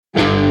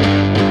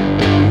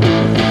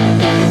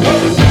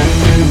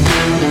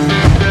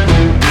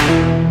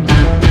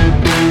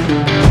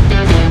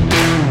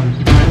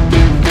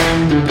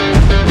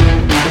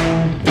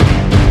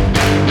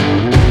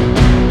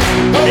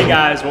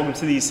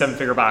Seven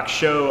Figure Box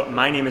Show.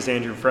 My name is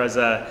Andrew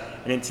Frezza,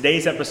 and in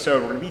today's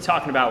episode, we're going to be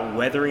talking about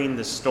weathering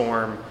the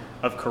storm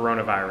of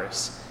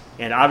coronavirus.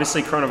 And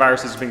obviously,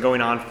 coronavirus has been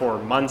going on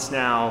for months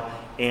now,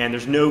 and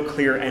there's no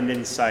clear end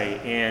in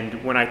sight.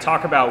 And when I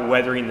talk about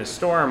weathering the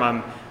storm,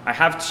 I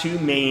have two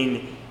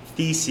main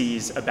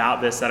theses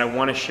about this that I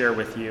want to share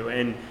with you.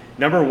 And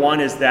number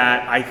one is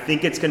that I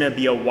think it's going to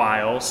be a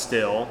while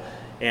still,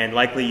 and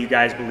likely you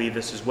guys believe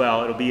this as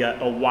well. It'll be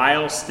a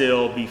while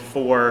still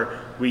before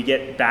we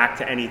get back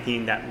to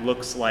anything that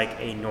looks like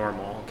a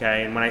normal,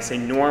 okay? And when I say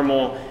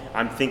normal,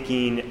 I'm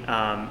thinking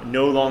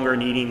no longer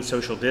needing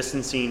social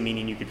distancing,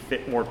 meaning you could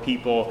fit more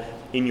people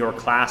in your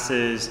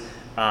classes.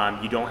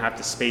 You don't have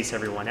to space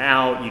everyone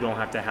out. You don't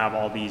have to have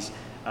all these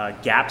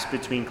gaps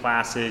between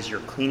classes. Your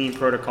cleaning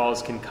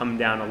protocols can come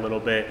down a little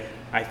bit.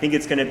 I think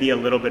it's gonna be a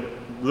little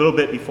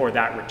bit before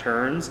that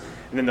returns.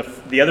 And then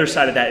the other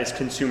side of that is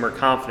consumer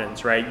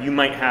confidence, right? You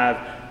might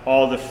have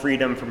all the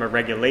freedom from a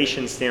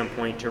regulation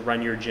standpoint to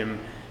run your gym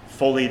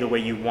fully the way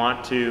you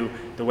want to,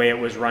 the way it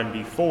was run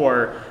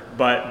before,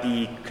 but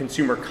the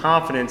consumer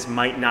confidence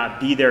might not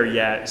be there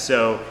yet.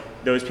 So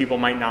those people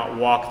might not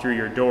walk through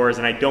your doors,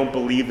 and I don't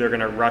believe they're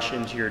gonna rush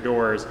into your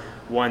doors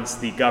once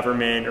the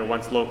government or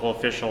once local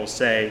officials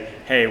say,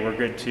 hey, we're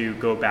good to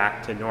go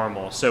back to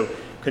normal. So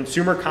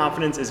consumer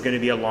confidence is gonna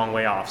be a long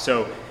way off.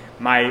 So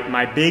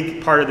my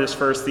big part of this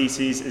first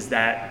thesis is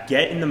that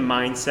get in the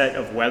mindset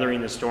of weathering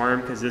the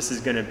storm, because this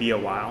is gonna be a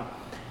while.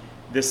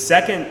 The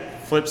second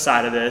flip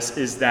side of this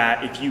is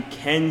that if you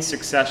can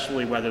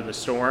successfully weather the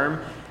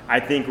storm, I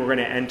think we're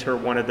gonna enter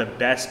one of the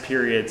best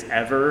periods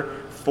ever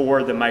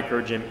for the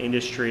micro gym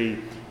industry.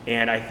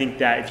 And I think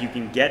that if you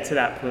can get to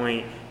that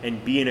point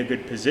and be in a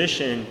good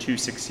position to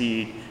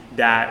succeed,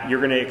 that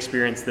you're gonna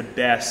experience the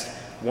best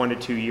 1 to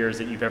 2 years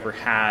that you've ever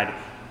had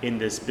in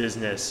this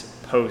business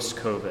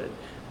post-COVID.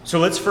 So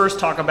let's first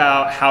talk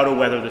about how to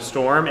weather the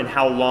storm and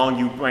how long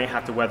you might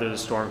have to weather the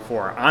storm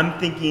for. I'm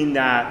thinking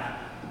that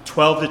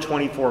 12 to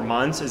 24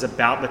 months is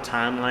about the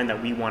timeline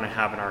that we want to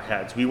have in our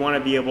heads. We want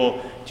to be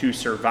able to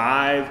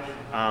survive.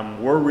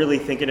 We're really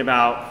thinking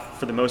about,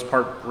 for the most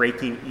part,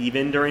 breaking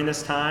even during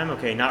this time.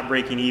 Okay, not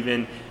breaking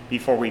even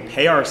before we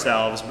pay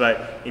ourselves,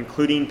 but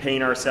including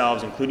paying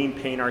ourselves, including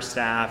paying our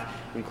staff,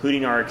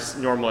 including our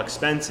normal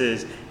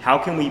expenses. How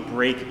can we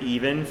break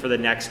even for the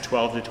next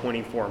 12 to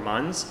 24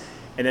 months?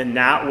 And then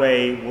that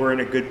way, we're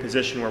in a good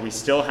position where we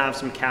still have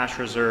some cash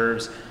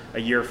reserves a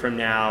year from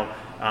now.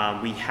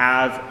 We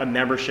have a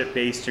membership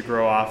base to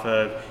grow off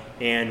of.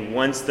 And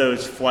once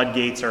those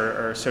floodgates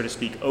are, so to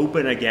speak,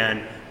 open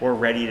again, we're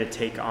ready to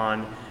take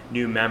on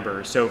new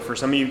members. So for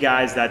some of you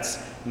guys, that's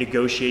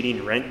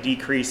negotiating rent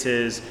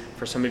decreases.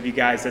 For some of you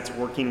guys, that's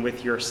working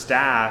with your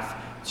staff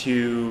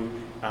to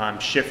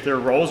shift their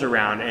roles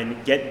around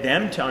and get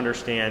them to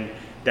understand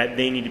that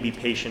they need to be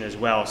patient as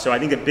well. So I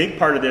think a big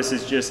part of this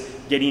is just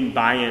getting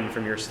buy-in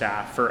from your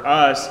staff. For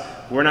us,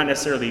 we're not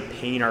necessarily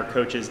paying our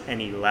coaches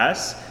any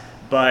less,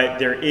 but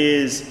there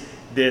is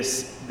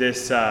this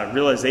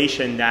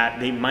realization that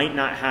they might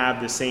not have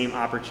the same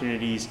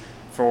opportunities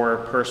for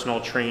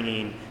personal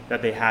training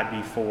that they had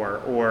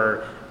before,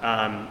 or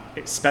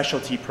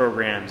specialty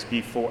programs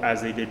before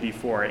as they did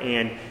before.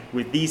 And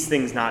with these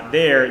things not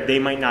there, they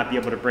might not be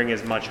able to bring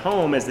as much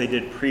home as they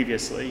did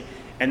previously.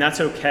 And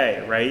that's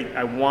okay, right?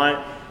 I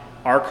want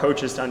our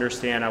coaches to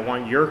understand, I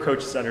want your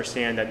coaches to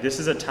understand that this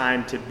is a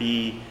time to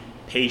be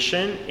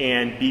patient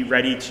and be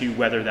ready to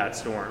weather that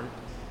storm.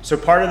 So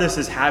part of this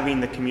is having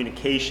the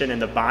communication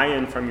and the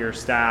buy-in from your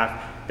staff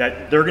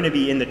that they're gonna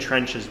be in the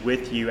trenches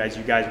with you as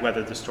you guys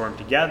weather the storm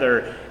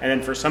together. And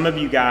then for some of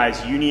you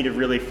guys, you need to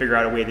really figure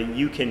out a way that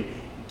you can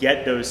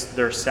get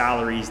their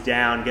salaries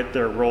down, get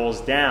their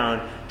roles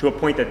down to a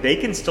point that they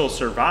can still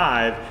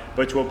survive,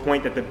 but to a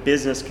point that the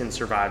business can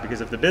survive. Because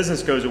if the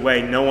business goes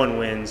away, no one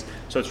wins.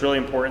 So it's really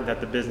important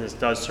that the business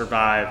does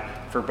survive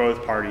for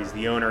both parties,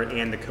 the owner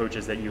and the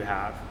coaches that you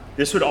have.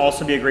 This would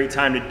also be a great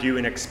time to do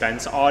an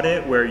expense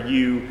audit where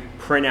you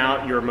print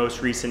out your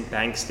most recent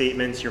bank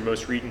statements, your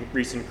most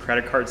recent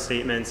credit card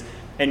statements,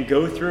 and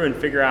go through and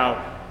figure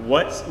out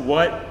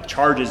what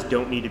charges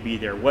don't need to be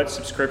there, what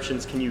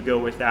subscriptions can you go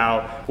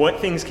without, what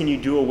things can you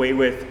do away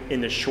with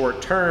in the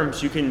short term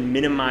so you can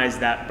minimize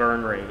that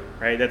burn rate,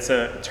 right? That's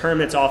a term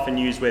that's often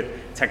used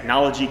with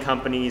technology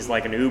companies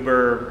like an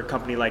Uber or a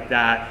company like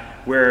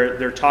that, where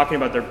they're talking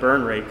about their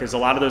burn rate, because a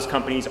lot of those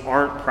companies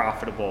aren't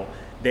profitable.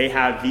 They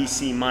have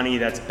VC money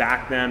that's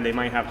backed them. They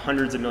might have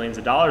hundreds of millions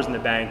of dollars in the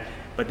bank,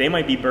 but they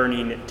might be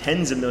burning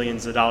tens of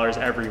millions of dollars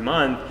every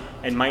month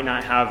and might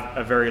not have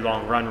a very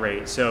long run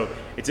rate. So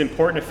it's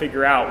important to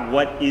figure out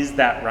what is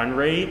that run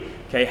rate,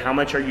 okay? How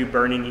much are you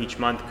burning each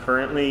month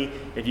currently?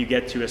 If you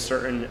get to a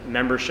certain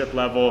membership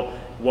level,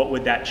 what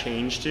would that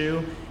change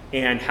to?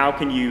 And how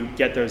can you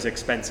get those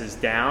expenses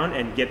down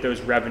and get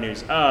those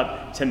revenues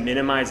up to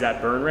minimize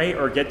that burn rate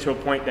or get to a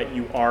point that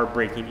you are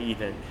breaking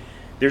even?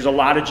 There's a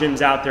lot of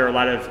gyms out there, a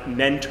lot of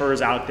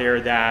mentors out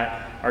there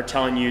that are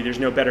telling you there's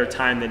no better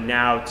time than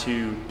now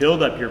to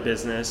build up your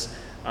business.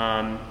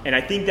 And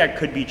I think that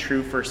could be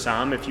true for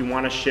some. If you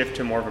want to shift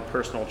to more of a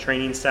personal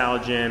training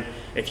style gym,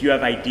 if you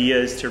have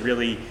ideas to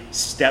really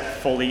step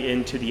fully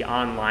into the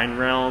online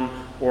realm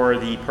or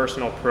the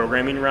personal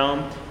programming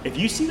realm, if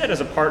you see that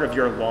as a part of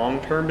your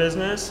long-term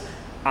business,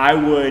 I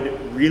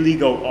would really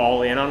go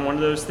all in on one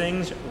of those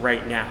things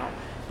right now.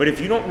 But if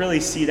you don't really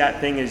see that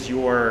thing as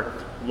your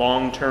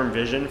long-term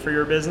vision for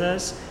your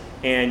business,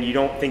 and you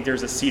don't think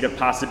there's a seed of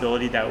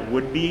possibility that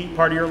would be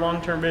part of your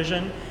long-term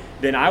vision,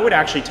 then I would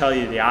actually tell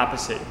you the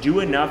opposite. Do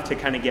enough to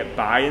kind of get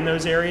by in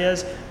those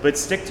areas, but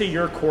stick to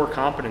your core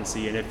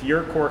competency. And if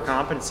your core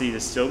competency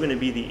is still going to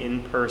be the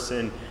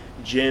in-person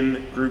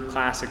gym group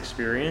class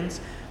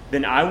experience,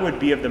 then I would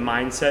be of the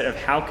mindset of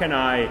how can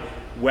I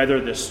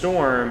weather the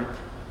storm,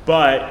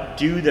 but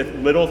do the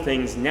little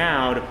things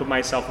now to put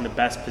myself in the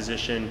best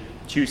position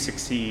to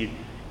succeed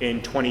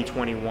in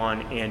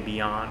 2021 and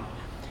beyond.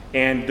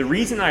 And the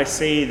reason I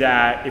say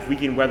that if we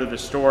can weather the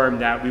storm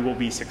that we will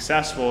be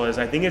successful is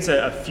I think it's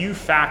a few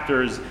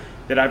factors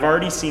that I've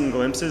already seen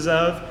glimpses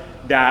of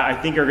that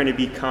I think are going to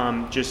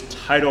become just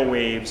tidal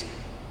waves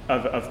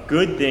of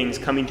good things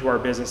coming to our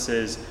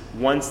businesses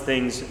once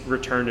things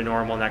return to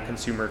normal and that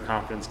consumer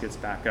confidence gets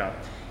back up.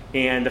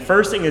 And the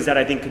first thing is that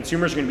I think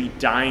consumers are going to be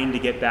dying to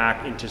get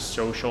back into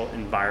social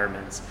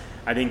environments.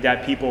 I think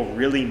that people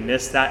really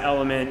miss that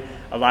element.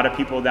 A lot of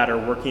people that are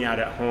working out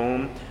at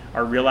home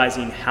are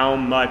realizing how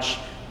much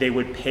they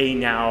would pay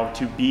now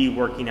to be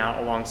working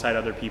out alongside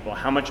other people,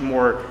 how much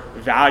more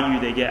value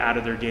they get out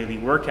of their daily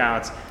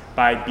workouts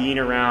by being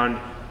around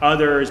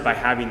others, by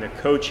having the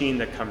coaching,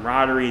 the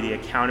camaraderie, the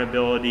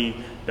accountability,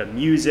 the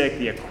music,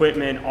 the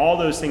equipment, all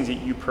those things that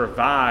you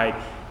provide.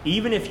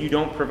 Even if you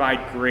don't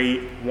provide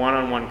great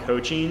one-on-one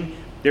coaching,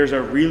 there's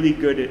a really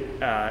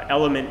good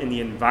element in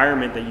the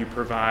environment that you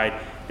provide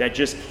that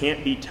just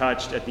can't be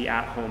touched at the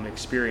at-home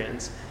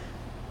experience.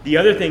 The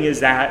other thing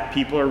is that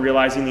people are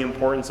realizing the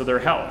importance of their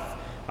health.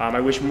 I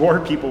wish more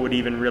people would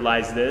even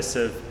realize this.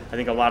 I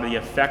think a lot of the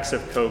effects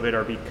of COVID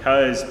are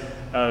because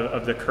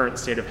of the current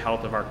state of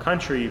health of our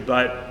country,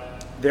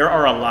 but there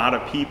are a lot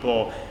of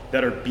people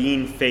that are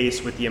being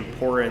faced with the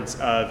importance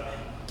of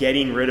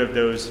getting rid of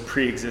those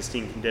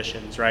pre-existing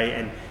conditions, right?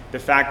 And the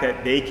fact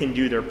that they can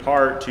do their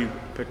part to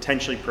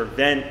potentially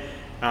prevent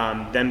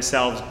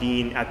themselves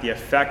being at the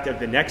effect of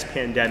the next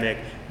pandemic,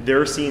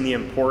 they're seeing the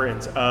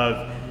importance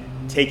of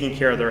taking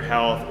care of their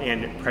health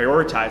and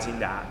prioritizing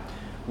that,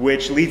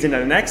 which leads into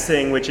the next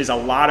thing, which is a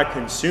lot of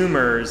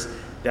consumers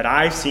that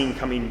I've seen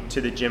coming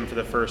to the gym for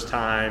the first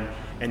time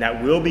and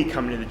that will be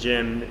coming to the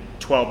gym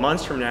 12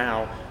 months from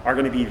now are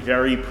going to be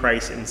very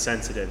price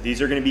insensitive.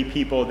 These are going to be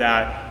people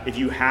that if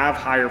you have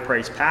higher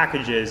price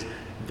packages,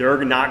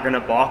 they're not going to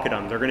balk at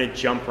them. They're going to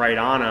jump right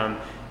on them.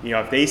 You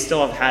know, if they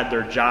still have had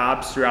their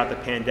jobs throughout the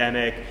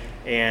pandemic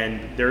and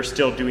they're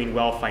still doing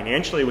well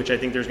financially, which I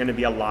think there's going to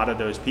be a lot of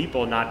those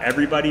people, not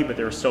everybody, but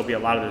there will still be a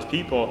lot of those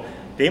people,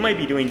 they might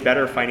be doing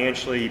better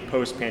financially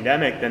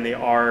post-pandemic than they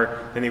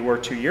were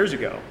 2 years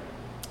ago.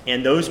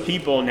 And those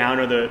people now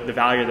know the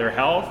value of their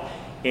health,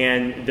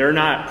 and they're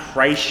not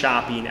price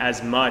shopping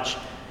as much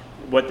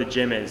what the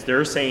gym is.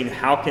 They're saying,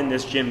 how can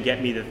this gym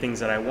get me the things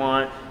that I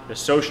want, the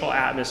social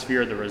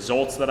atmosphere, the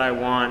results that I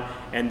want,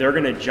 and they're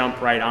going to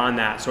jump right on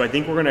that. So I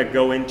think we're going to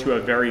go into a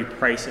very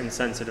price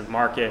insensitive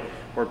market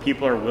where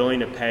people are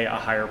willing to pay a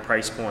higher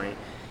price point.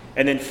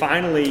 And then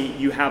finally,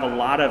 you have a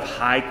lot of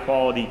high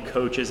quality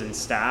coaches and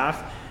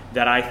staff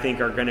that I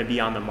think are going to be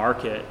on the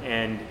market,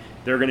 and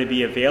they're going to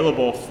be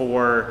available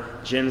for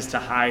gyms to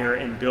hire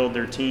and build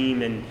their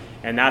team.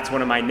 And that's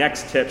one of my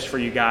next tips for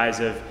you guys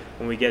of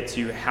when we get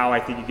to how I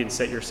think you can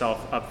set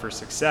yourself up for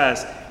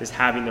success is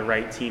having the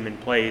right team in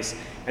place.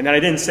 And then I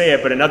didn't say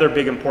it, but another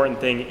big important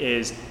thing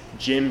is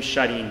gym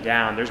shutting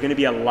down. There's going to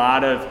be a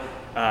lot of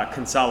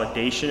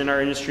consolidation in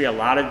our industry. A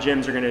lot of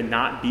gyms are going to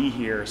not be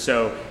here.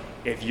 So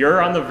if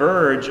you're on the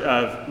verge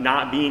of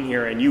not being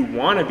here and you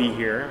want to be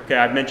here, okay,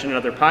 I've mentioned in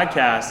other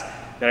podcasts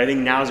that I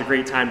think now is a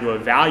great time to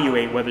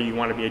evaluate whether you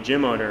want to be a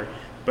gym owner.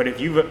 But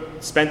if you've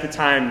spent the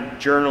time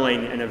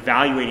journaling and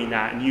evaluating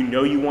that, and you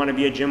know you want to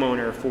be a gym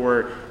owner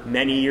for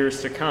many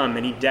years to come,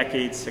 many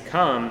decades to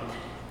come,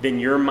 then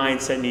your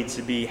mindset needs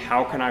to be,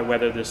 how can I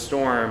weather this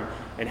storm?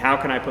 And how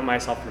can I put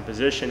myself in a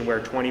position where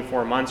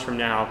 24 months from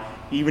now,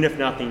 even if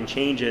nothing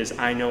changes,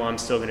 I know I'm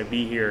still going to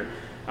be here.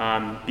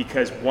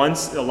 Because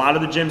once a lot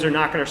of the gyms are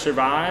not going to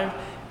survive,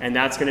 and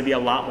that's going to be a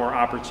lot more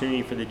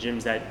opportunity for the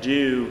gyms that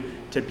do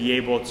to be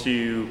able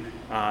to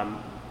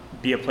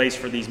be a place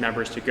for these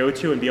members to go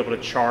to and be able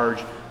to charge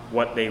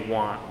what they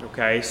want,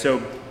 okay?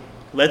 So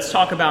let's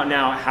talk about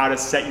now how to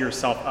set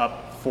yourself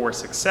up for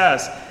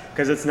success,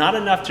 because it's not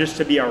enough just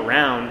to be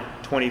around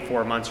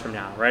 24 months from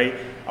now, right?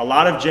 A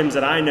lot of gyms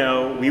that I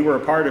know, we were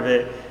a part of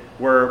it,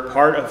 were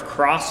part of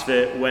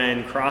CrossFit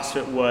when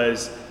CrossFit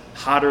was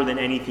hotter than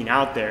anything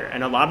out there.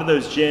 And a lot of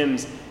those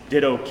gyms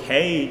did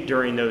okay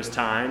during those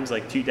times,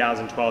 like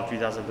 2012,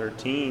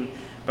 2013,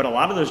 But a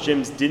lot of those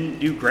gyms didn't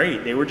do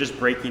great. They were just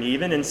breaking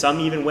even, and some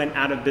even went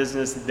out of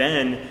business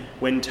then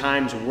when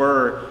times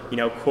were,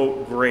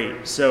 quote,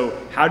 great. So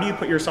how do you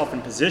put yourself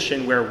in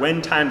position where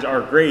when times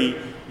are great,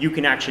 you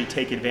can actually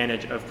take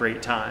advantage of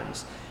great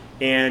times?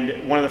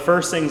 And one of the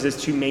first things is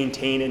to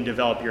maintain and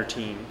develop your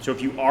team. So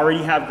if you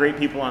already have great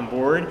people on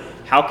board,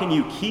 how can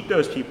you keep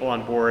those people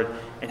on board,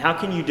 and how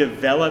can you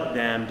develop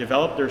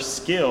their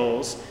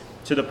skills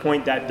to the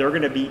point that they're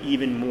going to be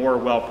even more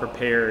well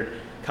prepared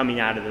coming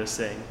out of this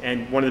thing?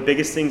 And one of the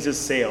biggest things is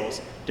sales.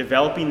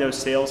 Developing those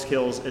sales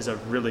skills is a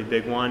really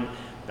big one.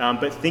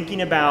 But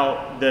thinking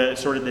about the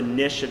sort of the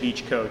niche of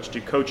each coach.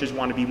 Do coaches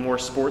want to be more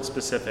sports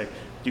specific?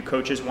 Do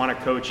coaches want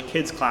to coach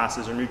kids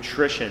classes or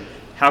nutrition?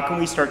 How can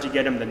we start to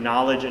get them the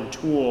knowledge and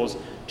tools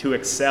to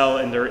excel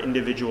in their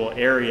individual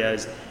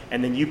areas?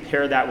 And then you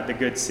pair that with a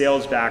good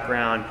sales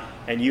background,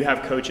 and you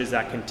have coaches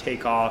that can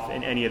take off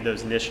in any of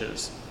those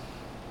niches.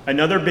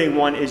 Another big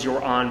one is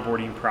your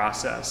onboarding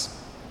process.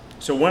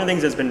 So one of the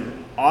things that's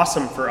been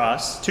awesome for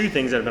us, two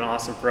things that have been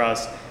awesome for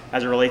us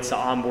as it relates to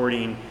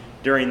onboarding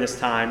during this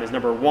time is,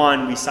 number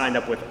one, we signed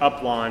up with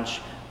UpLaunch,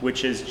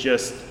 which has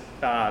just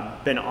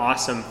been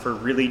awesome for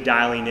really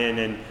dialing in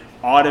and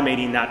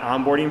automating that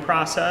onboarding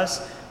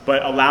process,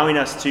 but allowing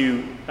us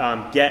to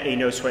get a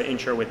no sweat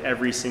intro with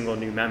every single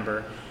new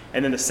member.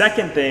 And then the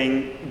second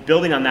thing,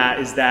 building on that,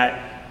 is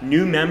that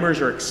new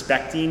members are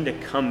expecting to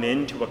come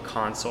into a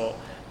consult.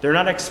 They're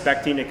not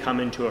expecting to come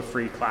into a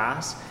free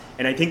class.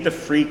 And I think the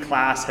free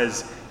class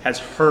has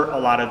hurt a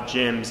lot of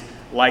gyms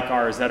like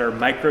ours that are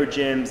micro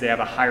gyms. They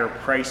have a higher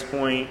price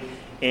point.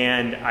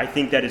 And I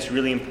think that it's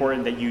really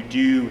important that you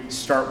do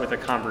start with a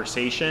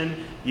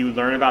conversation. You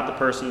learn about the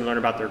person, you learn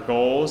about their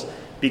goals.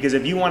 Because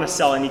if you want to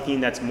sell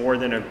anything that's more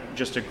than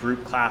just a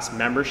group class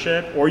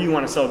membership, or you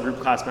want to sell a group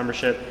class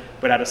membership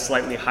but at a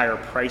slightly higher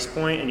price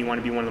point, and you want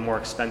to be one of the more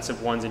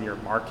expensive ones in your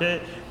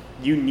market,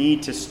 you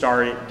need to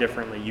start it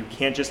differently. You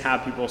can't just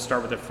have people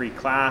start with a free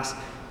class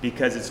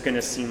because it's going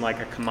to seem like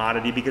a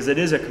commodity, because it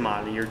is a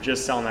commodity. You're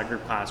just selling that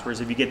group class. Whereas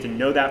if you get to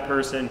know that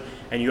person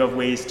and you have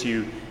ways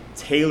to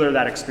tailor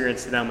that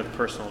experience to them with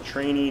personal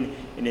training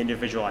and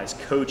individualized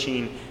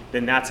coaching,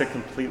 then that's a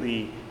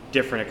completely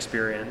different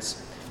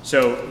experience.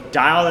 So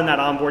dial in that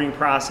onboarding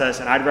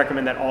process, and I'd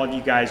recommend that all of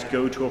you guys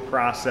go to a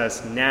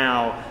process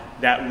now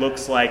that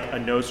looks like a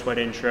no sweat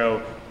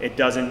intro.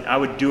 I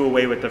would do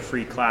away with the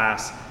free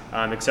class,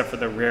 except for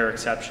the rare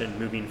exception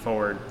moving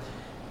forward.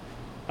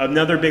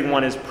 Another big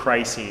one is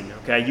pricing,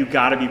 okay? You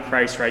gotta be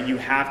priced right. You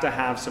have to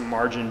have some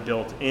margin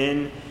built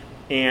in.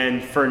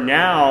 And for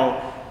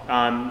now,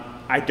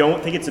 I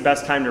don't think it's the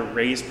best time to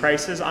raise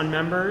prices on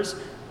members,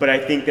 but I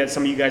think that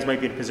some of you guys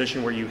might be in a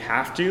position where you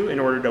have to in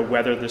order to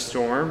weather the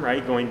storm,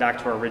 right? Going back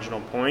to our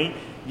original point,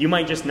 you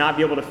might just not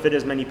be able to fit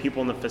as many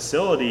people in the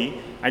facility.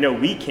 I know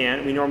we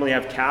can't. We normally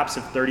have caps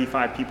of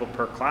 35 people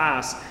per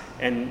class,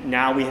 and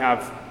now we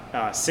have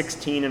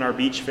 16 in our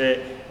Beach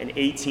Fit and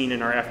 18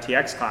 in our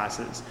FTX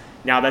classes.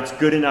 Now that's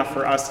good enough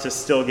for us to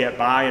still get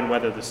by and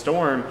weather the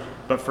storm,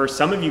 but for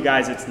some of you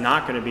guys it's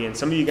not going to be, and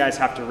some of you guys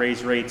have to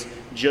raise rates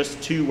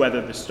just to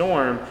weather the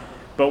storm.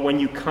 But when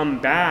you come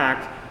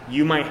back,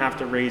 you might have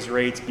to raise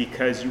rates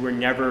because you were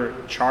never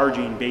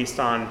charging based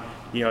on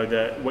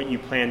what you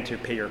plan to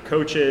pay your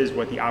coaches,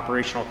 what the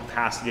operational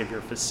capacity of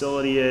your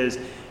facility is,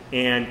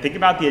 and think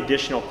about the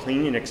additional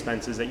cleaning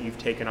expenses that you've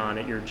taken on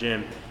at your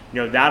gym.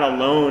 That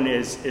alone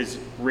is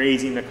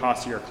raising the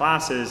cost of your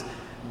classes.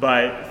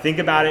 But think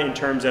about it in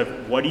terms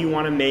of, what do you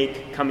want to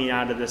make coming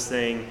out of this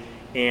thing,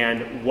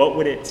 and what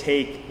would it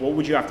take, what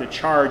would you have to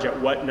charge at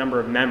what number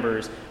of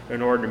members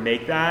in order to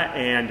make that?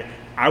 And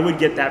I would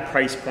get that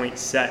price point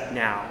set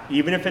now.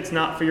 Even if it's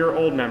not for your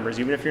old members,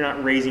 even if you're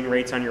not raising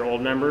rates on your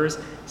old members,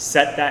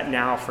 set that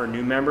now for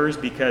new members,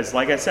 because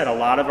like I said, a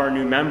lot of our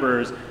new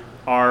members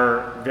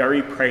are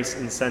very price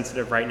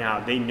insensitive right now.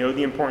 They know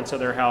the importance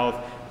of their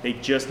health. They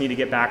just need to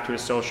get back to a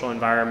social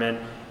environment,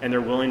 and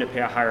they're willing to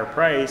pay a higher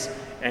price.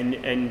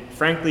 And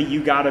frankly,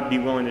 you gotta be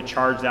willing to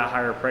charge that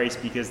higher price,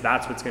 because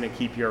that's what's gonna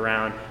keep you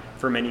around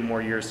for many more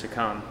years to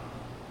come.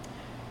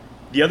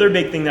 The other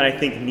big thing that I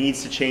think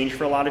needs to change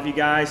for a lot of you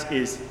guys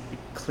is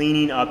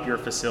cleaning up your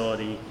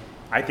facility.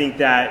 I think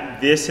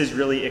that this has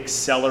really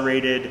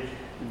accelerated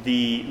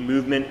the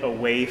movement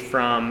away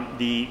from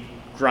the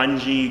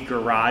grungy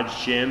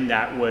garage gym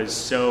that was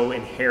so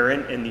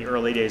inherent in the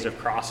early days of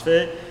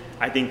CrossFit.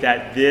 I think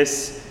that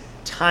this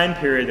time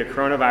period, the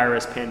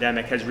coronavirus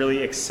pandemic, has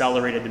really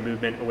accelerated the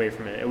movement away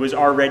from it. It was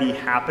already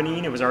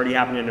happening. It was already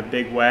happening in a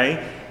big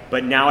way.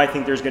 But now I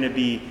think there's going to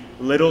be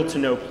little to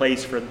no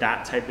place for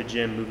that type of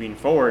gym moving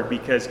forward,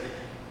 because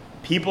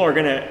people are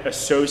going to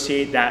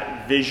associate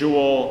that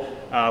visual,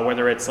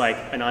 whether it's like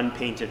an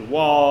unpainted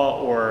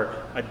wall or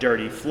a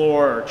dirty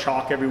floor or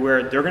chalk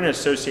everywhere, they're going to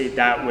associate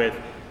that with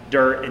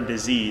dirt and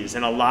disease.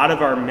 And a lot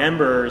of our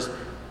members,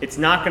 it's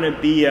not going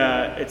to be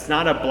it's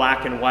not a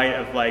black and white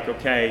of like,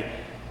 okay,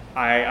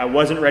 I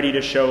wasn't ready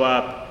to show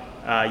up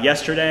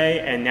yesterday,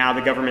 and now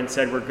the government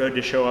said we're good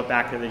to show up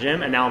back to the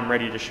gym, and now I'm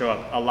ready to show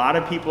up. A lot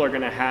of people are going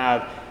to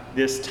have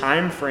this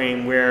time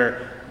frame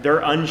where they're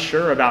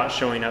unsure about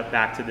showing up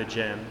back to the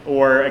gym.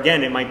 Or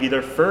again, it might be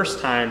their first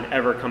time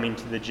ever coming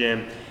to the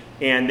gym,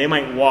 and they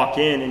might walk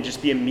in and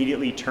just be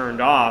immediately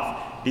turned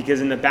off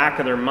because in the back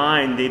of their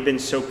mind, they've been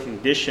so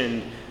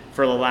conditioned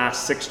for the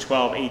last 6,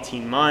 12,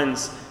 18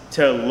 months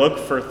to look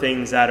for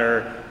things that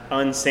are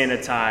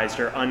unsanitized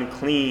or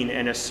unclean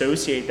and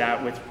associate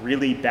that with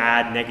really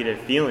bad negative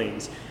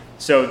feelings.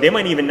 So they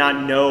might even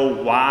not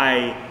know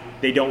why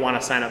they don't want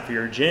to sign up for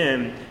your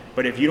gym,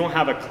 but if you don't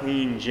have a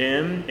clean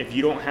gym, if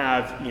you don't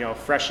have,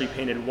 freshly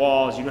painted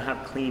walls, you don't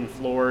have clean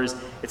floors,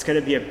 it's going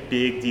to be a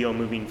big deal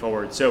moving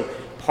forward. So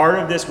part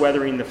of this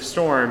weathering the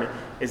storm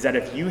is that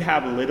if you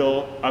have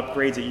little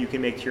upgrades that you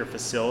can make to your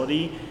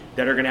facility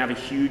that are going to have a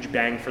huge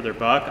bang for their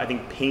buck, I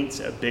think paint's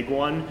a big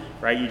one,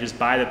 right? You just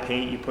buy the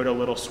paint, you put a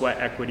little sweat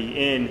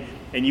equity in,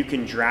 and you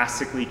can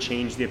drastically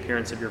change the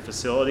appearance of your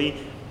facility.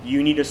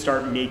 You need to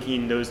start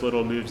making those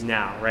little moves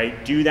now,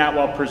 right? Do that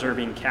while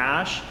preserving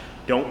cash.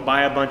 Don't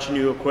buy a bunch of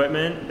new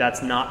equipment.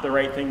 That's not the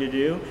right thing to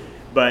do.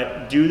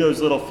 But do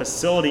those little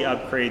facility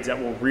upgrades that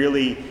will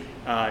really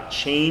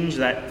change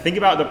that. Think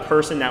about the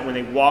person that when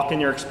they walk in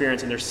your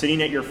experience and they're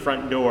sitting at your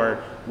front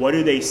door, what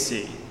do they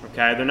see?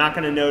 Okay, they're not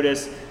going to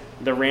notice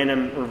the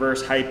random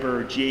reverse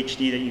hyper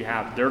GHD that you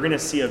have. They're going to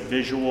see a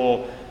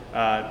visual,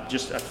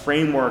 just a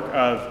framework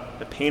of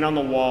the paint on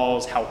the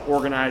walls, how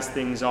organized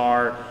things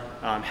are,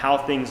 how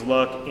things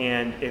look,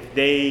 and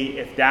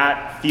if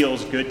that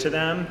feels good to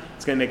them,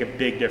 it's going to make a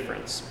big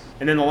difference.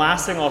 And then the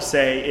last thing I'll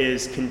say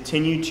is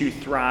continue to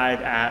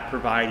thrive at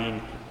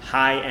providing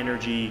high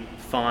energy,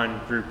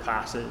 fun group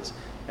classes.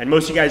 And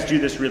most of you guys do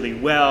this really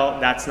well.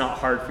 That's not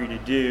hard for you to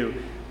do.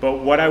 But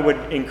what I would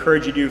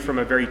encourage you to do from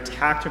a very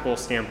tactical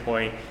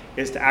standpoint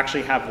is to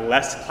actually have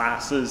less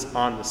classes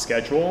on the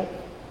schedule,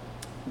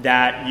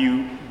 that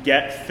you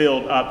get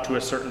filled up to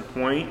a certain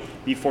point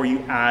before you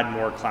add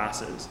more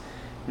classes.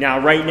 Now,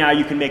 right now,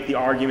 you can make the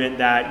argument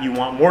that you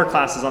want more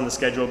classes on the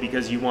schedule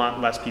because you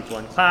want less people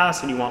in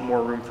class and you want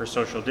more room for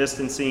social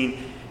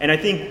distancing. And I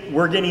think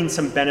we're getting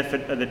some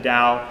benefit of the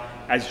doubt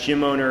as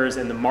gym owners,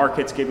 and the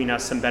market's giving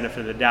us some benefit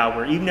of the doubt,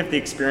 where even if the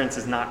experience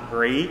is not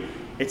great,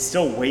 it's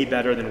still way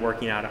better than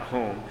working out at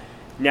home.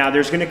 Now,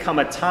 there's going to come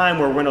a time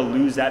where we're going to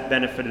lose that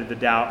benefit of the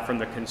doubt from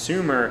the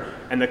consumer,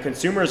 and the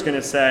consumer is going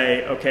to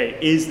say, okay,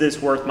 is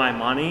this worth my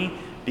money?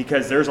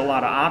 Because there's a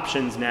lot of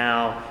options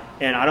now,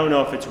 and I don't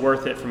know if it's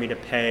worth it for me to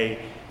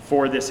pay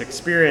for this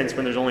experience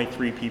when there's only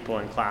 3 people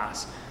in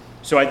class.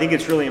 So I think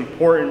it's really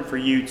important for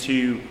you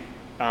to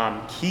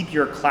keep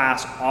your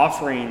class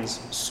offerings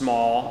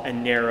small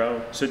and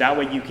narrow, so that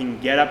way you can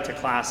get up to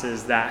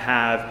classes that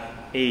have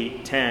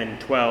 8, 10,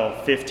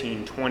 12,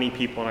 15, 20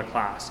 people in a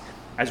class.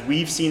 As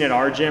we've seen at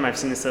our gym, I've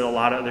seen this at a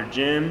lot of other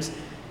gyms,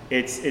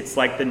 it's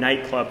like the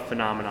nightclub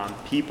phenomenon.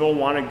 People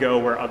want to go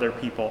where other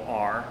people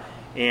are.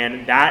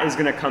 And that is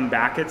going to come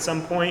back at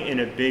some point in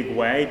a big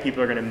way.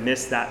 People are going to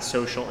miss that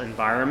social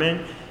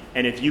environment.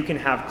 And if you can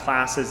have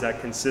classes that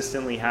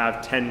consistently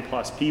have 10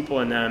 plus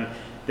people in them,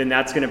 then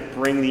that's going to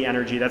bring the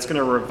energy, that's going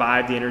to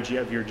revive the energy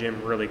of your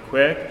gym really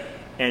quick.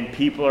 And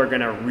people are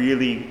going to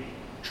really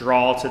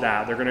draw to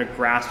that. They're going to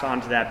grasp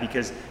onto that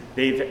because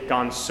they've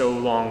gone so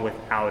long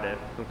without it,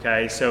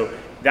 okay? So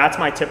that's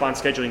my tip on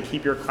scheduling.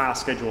 Keep your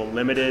class schedule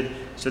limited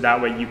so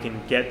that way you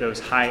can get those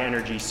high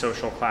energy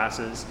social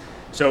classes.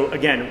 So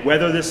again,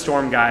 weather this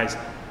storm, guys.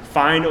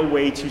 Find a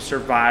way to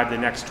survive the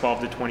next 12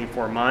 to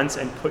 24 months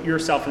and put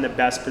yourself in the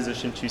best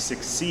position to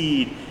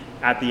succeed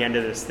at the end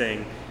of this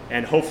thing.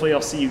 And hopefully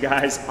I'll see you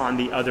guys on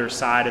the other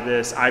side of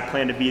this. I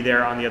plan to be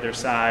there on the other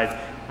side.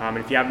 And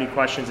if you have any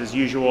questions, as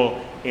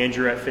usual,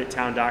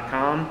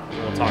 Andrew@fittown.com,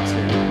 and we'll talk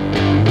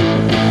soon.